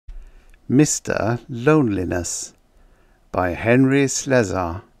Mr. Loneliness by Henry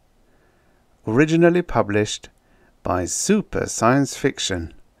Slesar. Originally published by Super Science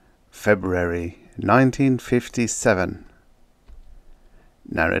Fiction, February 1957.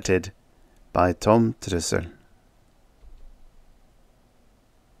 Narrated by Tom Trussel.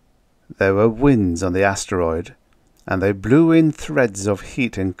 There were winds on the asteroid, and they blew in threads of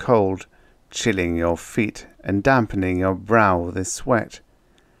heat and cold, chilling your feet and dampening your brow with sweat.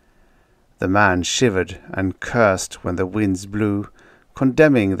 The man shivered and cursed when the winds blew,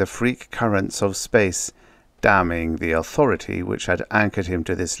 condemning the freak currents of space, damning the authority which had anchored him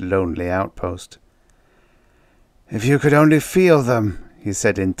to this lonely outpost. "If you could only feel them," he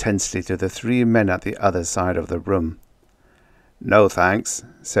said intensely to the three men at the other side of the room. "No thanks,"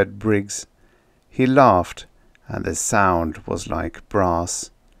 said Briggs. He laughed, and the sound was like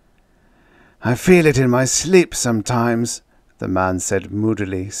brass. "I feel it in my sleep sometimes," the man said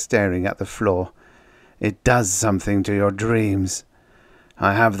moodily, staring at the floor. "It does something to your dreams.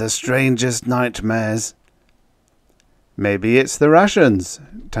 I have the strangest nightmares." "Maybe it's the rations,"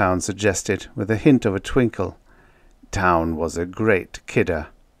 Town suggested, with a hint of a twinkle. Town was a great kidder.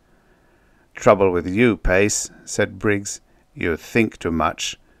 "Trouble with you, Pace," said Briggs. "You think too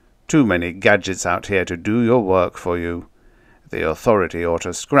much. Too many gadgets out here to do your work for you. The authority ought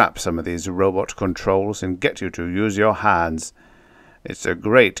to scrap some of these robot controls and get you to use your hands. It's a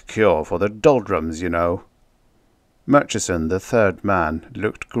great cure for the doldrums, you know." Murchison, the third man,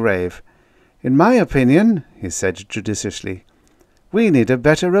 looked grave. "In my opinion," he said judiciously, "we need a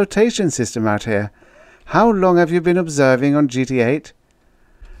better rotation system out here. How long have you been observing on GT8?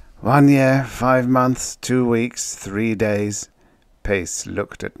 1 year, 5 months, 2 weeks, 3 days. Pace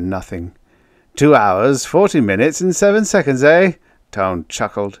looked at nothing. 2 hours, 40 minutes and 7 seconds, eh? Town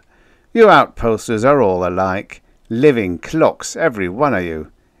chuckled. "You outposters are all alike. Living clocks, every one of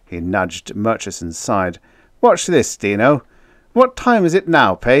you." He nudged Murchison's side. "Watch this, Dino. What time is it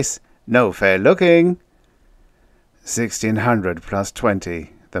now, Pace? No fair looking." 1600 plus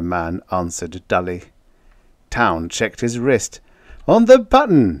 20, the man answered dully. Town checked his wrist. "On the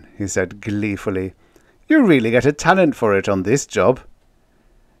button," he said gleefully. "You really get a talent for it on this job."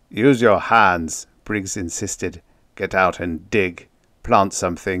 "Use your hands," Briggs insisted. "Get out and dig. Plant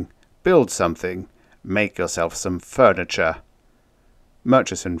something. Build something. Make yourself some furniture."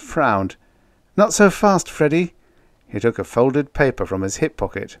 Murchison frowned. "Not so fast, Freddy." He took a folded paper from his hip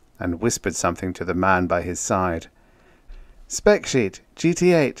pocket and whispered something to the man by his side. "Spec sheet,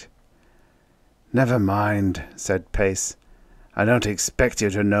 GT8. "Never mind," said Pace. "I don't expect you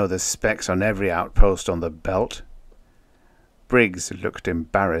to know the specs on every outpost on the belt." Briggs looked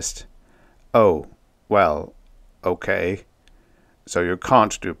embarrassed. "Oh, well, okay. So you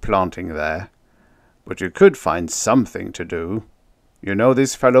can't do planting there. But you could find something to do. You know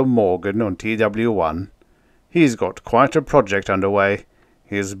this fellow Morgan on TW1? He's got quite a project underway.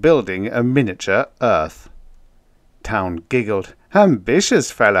 He's building a miniature Earth." Town giggled. "Ambitious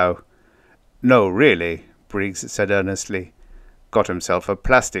fellow." "No, really," Briggs said earnestly. "Got himself a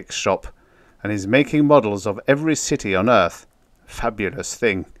plastics shop, and is making models of every city on Earth. Fabulous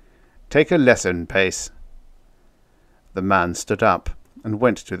thing. Take a lesson, Pace." The man stood up and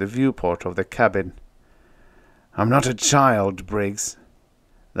went to the viewport of the cabin. "I'm not a child, Briggs."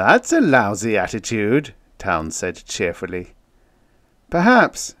 "That's a lousy attitude," Town said cheerfully.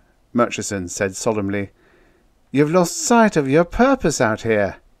 "Perhaps," Murchison said solemnly, "you've lost sight of your purpose out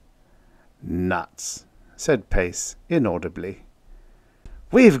here." "Nuts," said Pace inaudibly.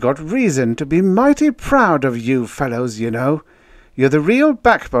 "We've got reason to be mighty proud of you fellows, you know. You're the real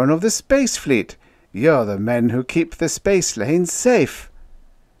backbone of the space fleet. You're the men who keep the space lanes safe."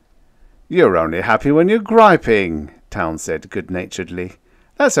 "You're only happy when you're griping," Town said good-naturedly.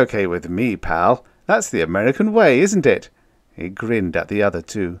 "That's okay with me, pal. That's the American way, isn't it?" He grinned at the other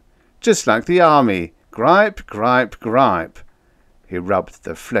two. "Just like the army. Gripe, gripe, gripe." He rubbed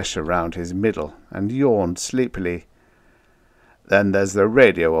the flesh around his middle and yawned sleepily. "Then there's the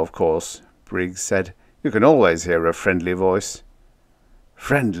radio, of course," Briggs said. "You can always hear a friendly voice."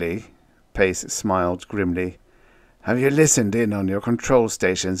 "Friendly?" Pace smiled grimly. "Have you listened in on your control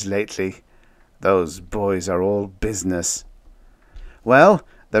stations lately? Those boys are all business." "Well,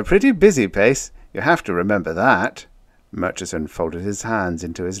 they're pretty busy, Pace. You have to remember that." Murchison folded his hands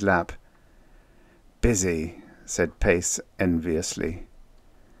into his lap. "Busy," said Pace enviously.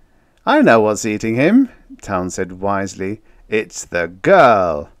 "I know what's eating him," Town said wisely. "It's the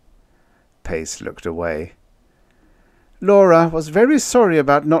girl." Pace looked away. "Laura was very sorry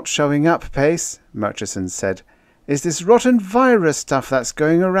about not showing up, Pace," Murchison said. "It's this rotten virus stuff that's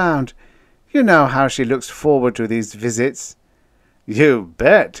going around. You know how she looks forward to these visits." "You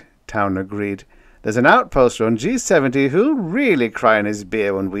bet," Town agreed. "There's an outposter on G70 who'll really cry in his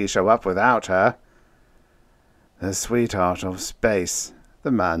beer when we show up without her." "The sweetheart of space,"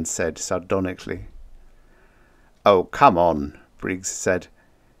 the man said sardonically. "Oh, come on," Briggs said.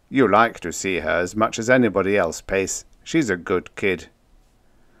 "You like to see her as much as anybody else, Pace. She's a good kid."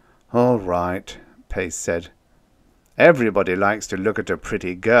 "All right," Pace said. "Everybody likes to look at a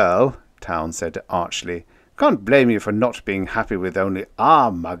pretty girl," Town said archly. "Can't blame you for not being happy with only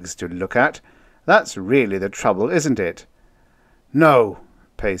our mugs to look at. That's really the trouble, isn't it?" "No,"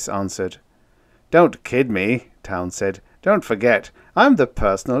 Pace answered. "Don't kid me," Town said. "Don't forget, I'm the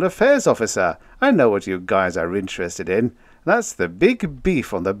personal affairs officer. I know what you guys are interested in. That's the big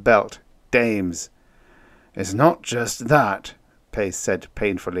beef on the belt. Dames." "It's not just that," Pace said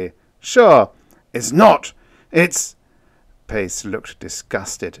painfully. "Sure, it's not. It's—" Pace looked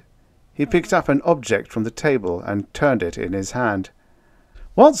disgusted. He picked up an object from the table and turned it in his hand.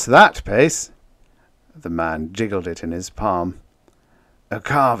 "What's that, Pace?" The man jiggled it in his palm. "A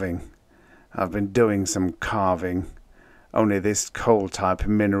carving. I've been doing some carving. Only this coal-type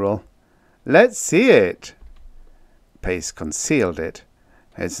mineral." "Let's see it." Pace concealed it.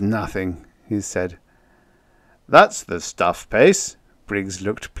 "It's nothing," he said. "That's the stuff, Pace." Briggs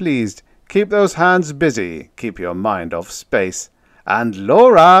looked pleased. "Keep those hands busy. Keep your mind off space." "And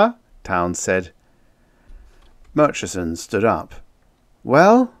Laura," Town said. Murchison stood up.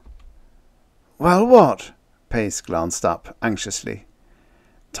 "Well?" "Well, what?" Pace glanced up anxiously.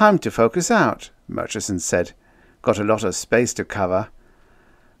 "Time to focus out," Murchison said. "Got a lot of space to cover."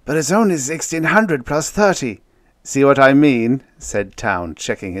 "But it's only 1600 plus 30. "See what I mean?" said Town,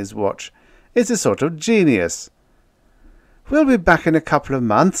 checking his watch. "It's a sort of genius." "We'll be back in a couple of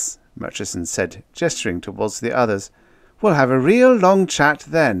months," Murchison said, gesturing towards the others. "We'll have a real long chat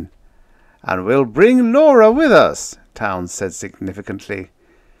then." "And we'll bring Laura with us," Town said significantly.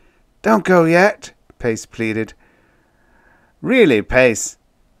 "Don't go yet," Pace pleaded. "Really, Pace?"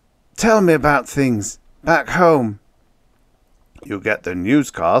 "Tell me about things back home." "You get the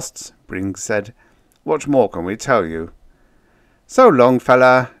newscasts," Briggs said. "What more can we tell you?" "So long,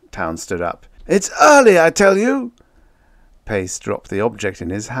 fella." Town stood up. "It's early, I tell you." Pace dropped the object in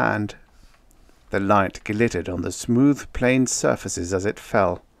his hand. The light glittered on the smooth, plain surfaces as it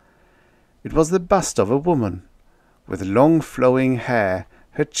fell. It was the bust of a woman, with long flowing hair,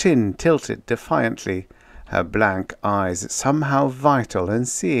 her chin tilted defiantly, her blank eyes somehow vital and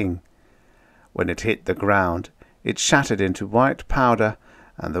seeing. When it hit the ground, it shattered into white powder,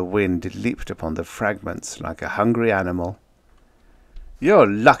 and the wind leaped upon the fragments like a hungry animal. "You're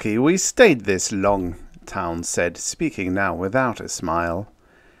lucky we stayed this long," Town said, speaking now without a smile.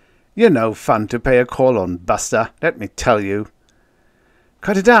 "You're no fun to pay a call on, Buster, let me tell you."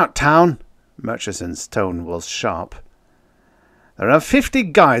 "Cut it out, Town." Murchison's tone was sharp. "There are 50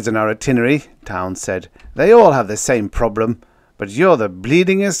 guys on our itinerary," Town said. "They all have the same problem, but you're the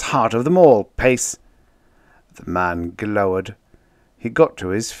bleedingest heart of them all, Pace." The man glowered. He got to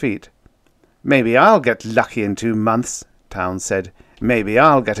his feet. "Maybe I'll get lucky in 2 months," Town said. "Maybe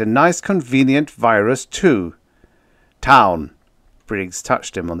I'll get a nice convenient virus too." "Town!" Briggs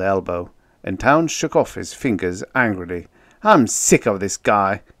touched him on the elbow, and Town shook off his fingers angrily. "I'm sick of this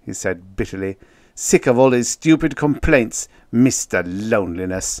guy," he said bitterly. "Sick of all his stupid complaints, Mr.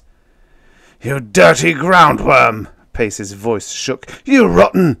 Loneliness." "You dirty groundworm!" Pace's voice shook. "You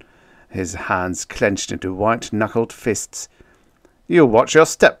rotten—" His hands clenched into white-knuckled fists. "You watch your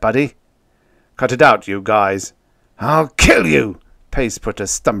step, buddy." "Cut it out, you guys." "I'll kill you!" Pace put a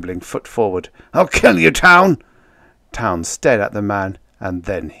stumbling foot forward. "I'll kill you, Town!" Town stared at the man, and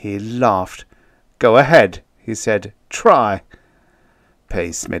then he laughed. "Go ahead," he said. "Try."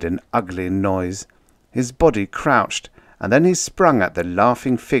 Pace made an ugly noise. His body crouched, and then he sprung at the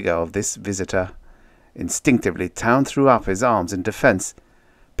laughing figure of this visitor. Instinctively, Town threw up his arms in defense.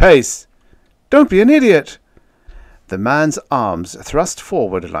 "Pace! Don't be an idiot!" The man's arms thrust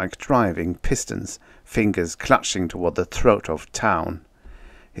forward like driving pistons, fingers clutching toward the throat of Town.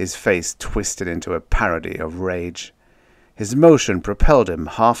 His face twisted into a parody of rage. His motion propelled him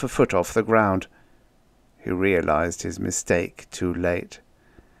half a foot off the ground. He realized his mistake too late.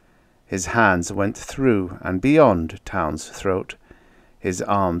 His hands went through and beyond Town's throat, his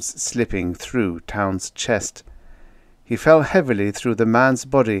arms slipping through Town's chest. He fell heavily through the man's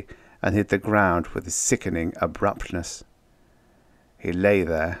body and hit the ground with sickening abruptness. He lay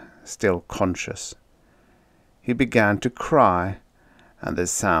there, still conscious. He began to cry, and the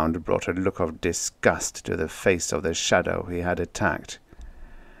sound brought a look of disgust to the face of the shadow he had attacked.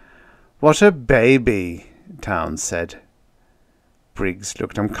 "What a baby," Town said. Briggs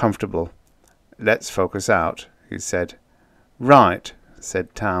looked uncomfortable. "Let's focus out," he said. "Right,"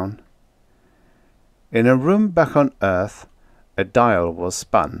 said Town. In a room back on Earth, a dial was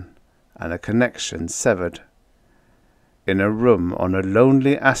spun and a connection severed. In a room on a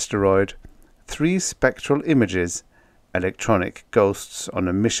lonely asteroid, 3 spectral images, electronic ghosts on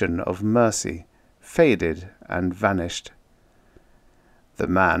a mission of mercy, faded and vanished. The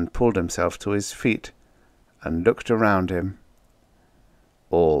man pulled himself to his feet and looked around him.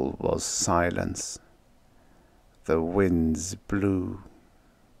 All was silence. The winds blew.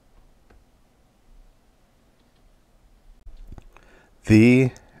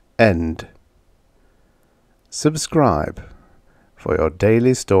 The end. Subscribe for your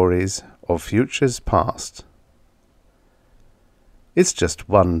daily stories of futures past. It's just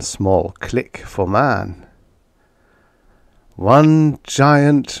one small click for man. One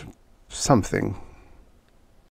giant something